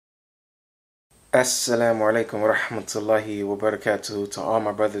Assalamu alaikum wa rahmatullahi wa barakatuh to all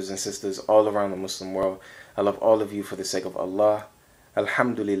my brothers and sisters all around the Muslim world. I love all of you for the sake of Allah.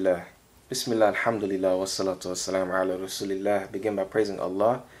 Alhamdulillah. Bismillah, alhamdulillah, wa salatu wa salam ala rasulillah. Begin by praising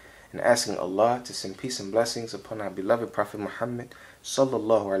Allah and asking Allah to send peace and blessings upon our beloved Prophet Muhammad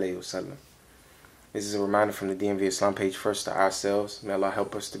sallallahu alayhi wa sallam. This is a reminder from the Dmv Islam Page, first to ourselves. May Allah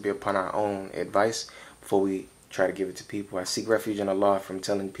help us to be upon our own advice before we try to give it to people. I seek refuge in Allah from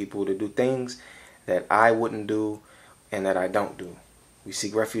telling people to do things that I wouldn't do and that I don't do. We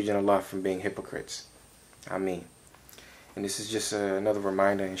seek refuge in Allah from being hypocrites. Ameen. And this is just another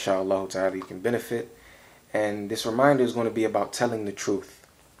reminder, inshallah ta'ala, you can benefit. And this reminder is going to be about telling the truth.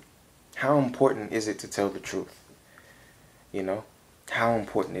 How important is it to tell the truth? You know, how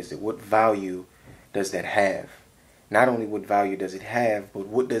important is it? What value does that have? Not only what value does it have, but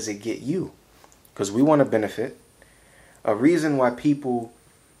what does it get you? Because we want to benefit. A reason why people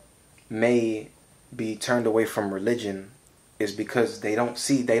may be turned away from religion is because they don't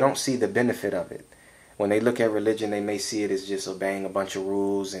see the benefit of it. When they look at religion, they may see it as just obeying a bunch of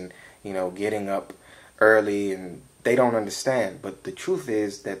rules and, you know, getting up early, and they don't understand. But the truth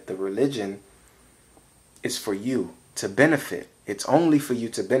is that the religion is for you to benefit. It's only for you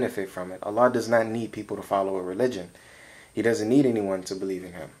to benefit from it. Allah does not need people to follow a religion. He doesn't need anyone to believe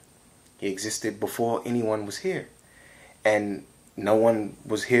in Him. He existed before anyone was here. And no one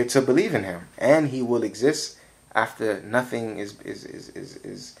was here to believe in Him. And He will exist after nothing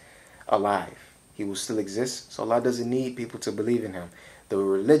is alive. He will still exist. So Allah doesn't need people to believe in Him. The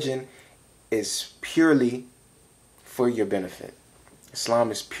religion is purely for your benefit.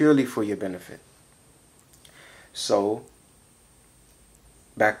 Islam is purely for your benefit. So,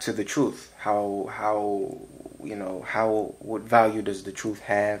 back to the truth. What value does the truth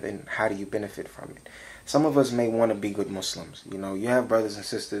have, and how do you benefit from it? Some of us may want to be good Muslims. You know, you have brothers and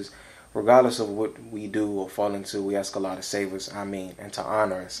sisters, regardless of what we do or fall into, we ask Allah to save us, Ameen, and to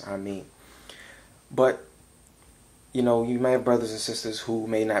honor us, Ameen. But, you know, you may have brothers and sisters who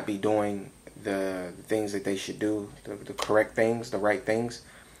may not be doing the things that they should do, the correct things, the right things,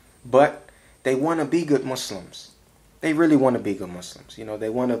 but they want to be good Muslims. They really want to be good Muslims. You know, they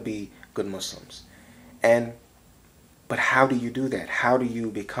want to be good Muslims. But how do you do that? How do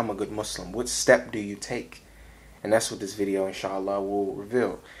you become a good Muslim? What step do you take? And that's what this video, inshallah, will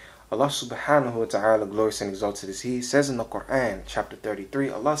reveal. Allah subhanahu wa ta'ala, glorious and exalted is He, says in the Quran, chapter 33,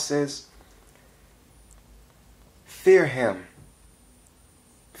 Allah says, fear Him.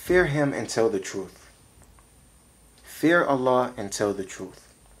 Fear Him and tell the truth. Fear Allah and tell the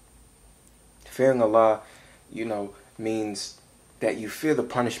truth. Fearing Allah, you know, means that you fear the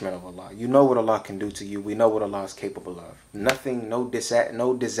punishment of Allah. You know what Allah can do to you. We know what Allah is capable of. Nothing, no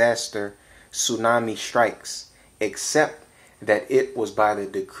disaster, tsunami strikes, except that it was by the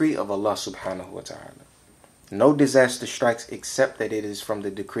decree of Allah subhanahu wa ta'ala. No disaster strikes except that it is from the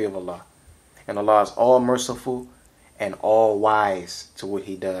decree of Allah. And Allah is all merciful and all wise to what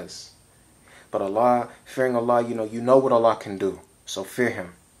He does. But Allah, fearing Allah, you know what Allah can do. So fear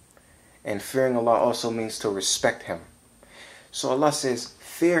Him. And fearing Allah also means to respect Him. So Allah says,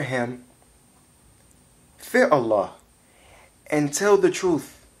 fear Him, fear Allah, and tell the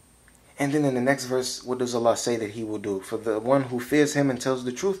truth. And then in the next verse, what does Allah say that He will do? For the one who fears Him and tells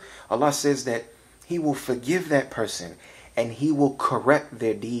the truth, Allah says that He will forgive that person and He will correct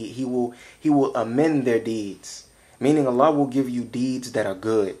their deed. He will amend their deeds. Meaning Allah will give you deeds that are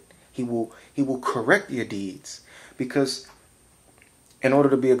good. He will correct your deeds. Because in order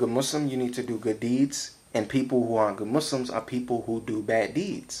to be a good Muslim, you need to do good deeds. And people who aren't good Muslims are people who do bad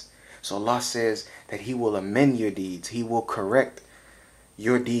deeds. So Allah says that He will amend your deeds. He will correct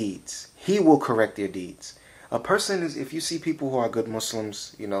your deeds. He will correct your deeds. A person is, if you see people who are good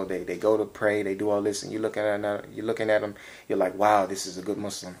Muslims, you know, they go to pray, they do all this, and you're looking at them, you're like, wow, this is a good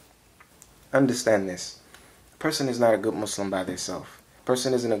Muslim. Understand this. A person is not a good Muslim by themselves. A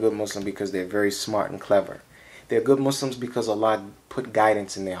person isn't a good Muslim because they're very smart and clever. They're good Muslims because Allah put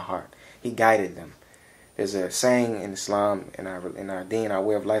guidance in their heart. He guided them. There's a saying in Islam, in our deen, our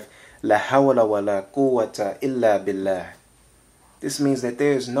way of life, La hawla wa la quwwata illa billah. This means that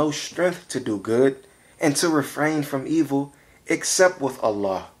there is no strength to do good and to refrain from evil except with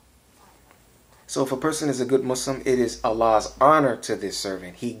Allah. So if a person is a good Muslim, it is Allah's honor to this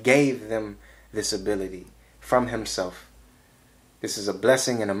servant. He gave them this ability from Himself. This is a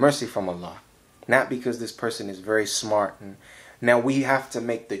blessing and a mercy from Allah. Not because this person is very smart. Now we have to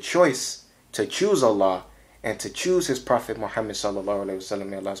make the choice to choose Allah and to choose His Prophet Muhammad sallallahu alaihi wasallam,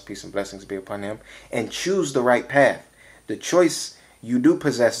 may Allah's peace and blessings be upon him, and choose the right path. The choice, you do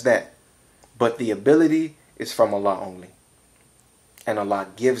possess that, but the ability is from Allah only. And Allah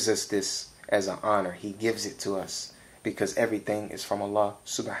gives us this as an honor. He gives it to us because everything is from Allah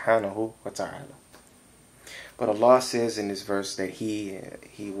subhanahu wa ta'ala. But Allah says in this verse that He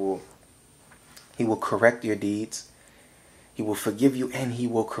will correct your deeds. He will forgive you and He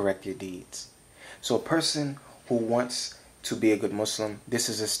will correct your deeds. So a person who wants to be a good Muslim, this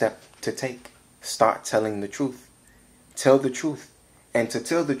is a step to take. Start telling the truth. Tell the truth. And to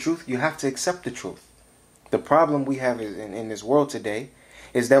tell the truth, you have to accept the truth. The problem we have in this world today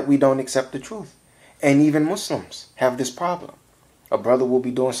is that we don't accept the truth. And even Muslims have this problem. A brother will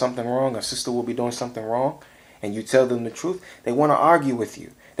be doing something wrong, a sister will be doing something wrong, and you tell them the truth, they want to argue with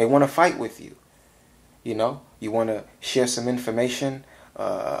you. They want to fight with you. You know, you want to share some information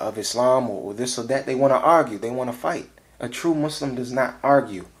of Islam or this or that. They want to argue. They want to fight. A true Muslim does not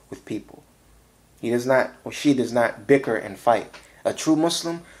argue with people. He does not, or she does not bicker and fight. A true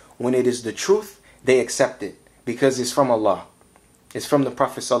Muslim, when it is the truth, they accept it because it's from Allah. It's from the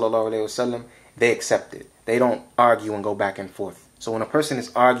Prophet sallallahu alaihi wasallam. They accept it. They don't argue and go back and forth. So when a person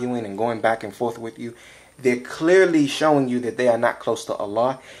is arguing and going back and forth with you, they're clearly showing you that they are not close to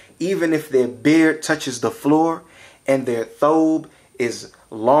Allah. Even if their beard touches the floor and their thobe is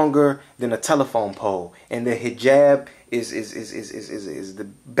longer than a telephone pole and their hijab is the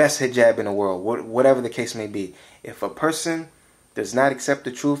best hijab in the world, whatever the case may be. If a person does not accept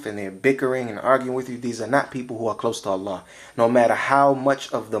the truth and they're bickering and arguing with you, these are not people who are close to Allah. No matter how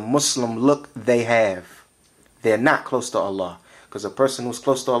much of the Muslim look they have, they're not close to Allah. Because a person who's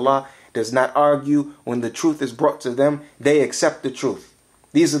close to Allah does not argue when the truth is brought to them. They accept the truth.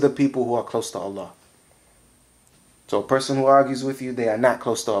 These are the people who are close to Allah. So a person who argues with you, they are not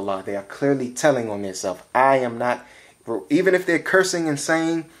close to Allah. They are clearly telling on themselves, I am not, even if they're cursing and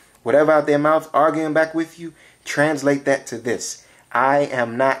saying whatever out their mouth, arguing back with you, translate that to this: I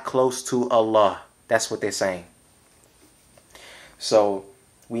am not close to Allah. That's what they're saying. So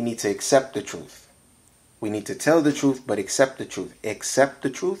we need to accept the truth. We need to tell the truth, but accept the truth. Accept the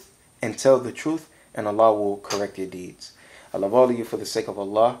truth and tell the truth, and Allah will correct your deeds. I love all of you for the sake of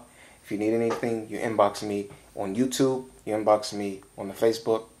Allah. If you need anything, you inbox me on YouTube. You inbox me on the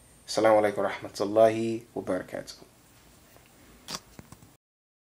Facebook. Assalamu alaikum wa rahmatullahi wa barakatuh.